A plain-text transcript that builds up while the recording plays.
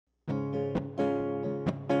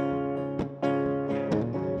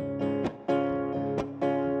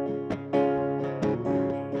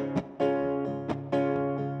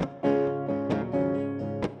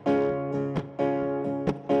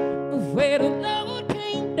the Lord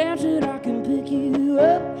came down, said I can pick you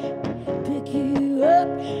up, pick you up,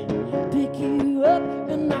 pick you up,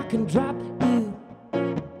 and I can drop you.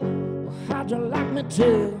 Well, how'd you like me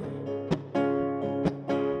to?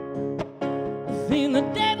 Then the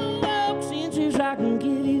devil walks in, says I can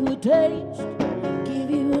give you a taste, give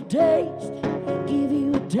you a taste, give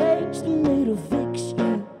you a taste, and it'll fix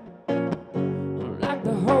you like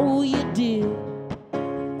the hole you did.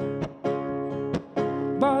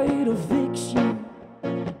 Boy, it'll fix you.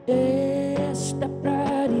 Yeah, step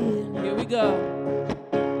right in. Here we go.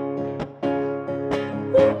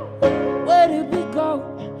 Where did we go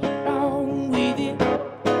wrong with it?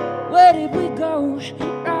 Where did we go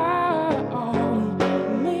wrong?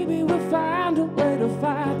 Maybe we'll find a way to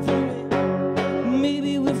fight through it.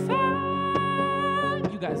 Maybe we'll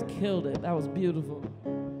find. You guys killed it. That was beautiful.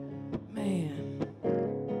 Man.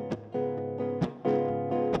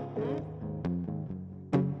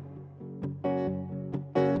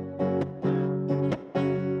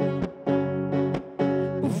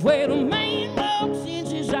 Where the man walks in,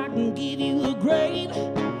 says I can give you a grave,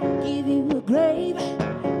 give you a grave,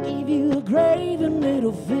 give you a grave, and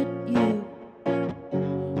it'll fit you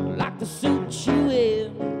like the suit you wear.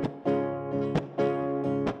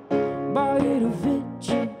 Boy, it'll fit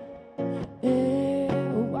you.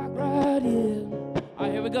 Yeah, walk right in. All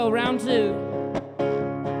right, here we go, round two.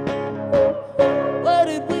 Where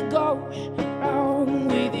did we go wrong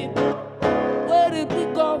with it? Where did we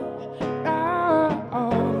go wrong?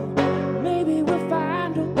 Maybe we'll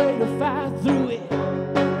find a way to fight through it.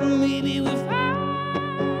 Maybe we'll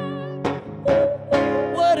find.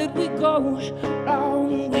 Where did we go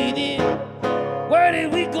wrong with it? Where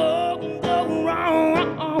did we go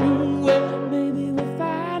wrong? Well, maybe we'll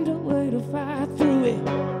find a way to fight through it.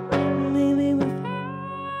 Maybe we'll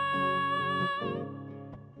find.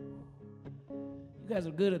 You guys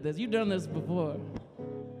are good at this. You've done this before.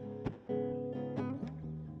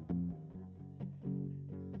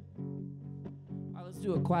 Let's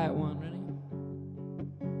do a quiet one. Ready?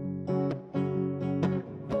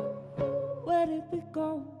 Where did we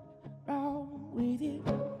go wrong with it?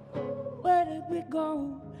 Where did we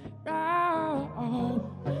go wrong?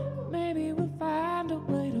 Maybe we'll find a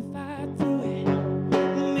way to fight through it.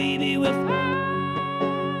 Maybe we'll find.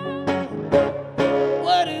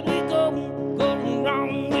 Where did we go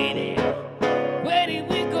wrong with it? Where did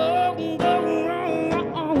we go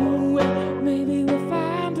wrong? Well, maybe we'll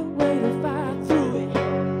find a way to fight through it.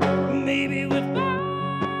 Maybe we'll find.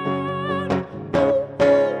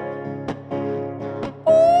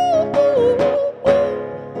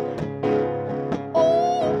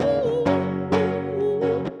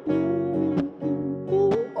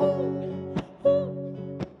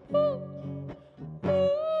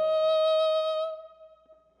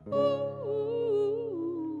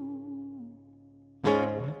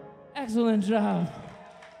 Excellent job.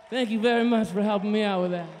 Thank you very much for helping me out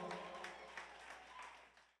with that.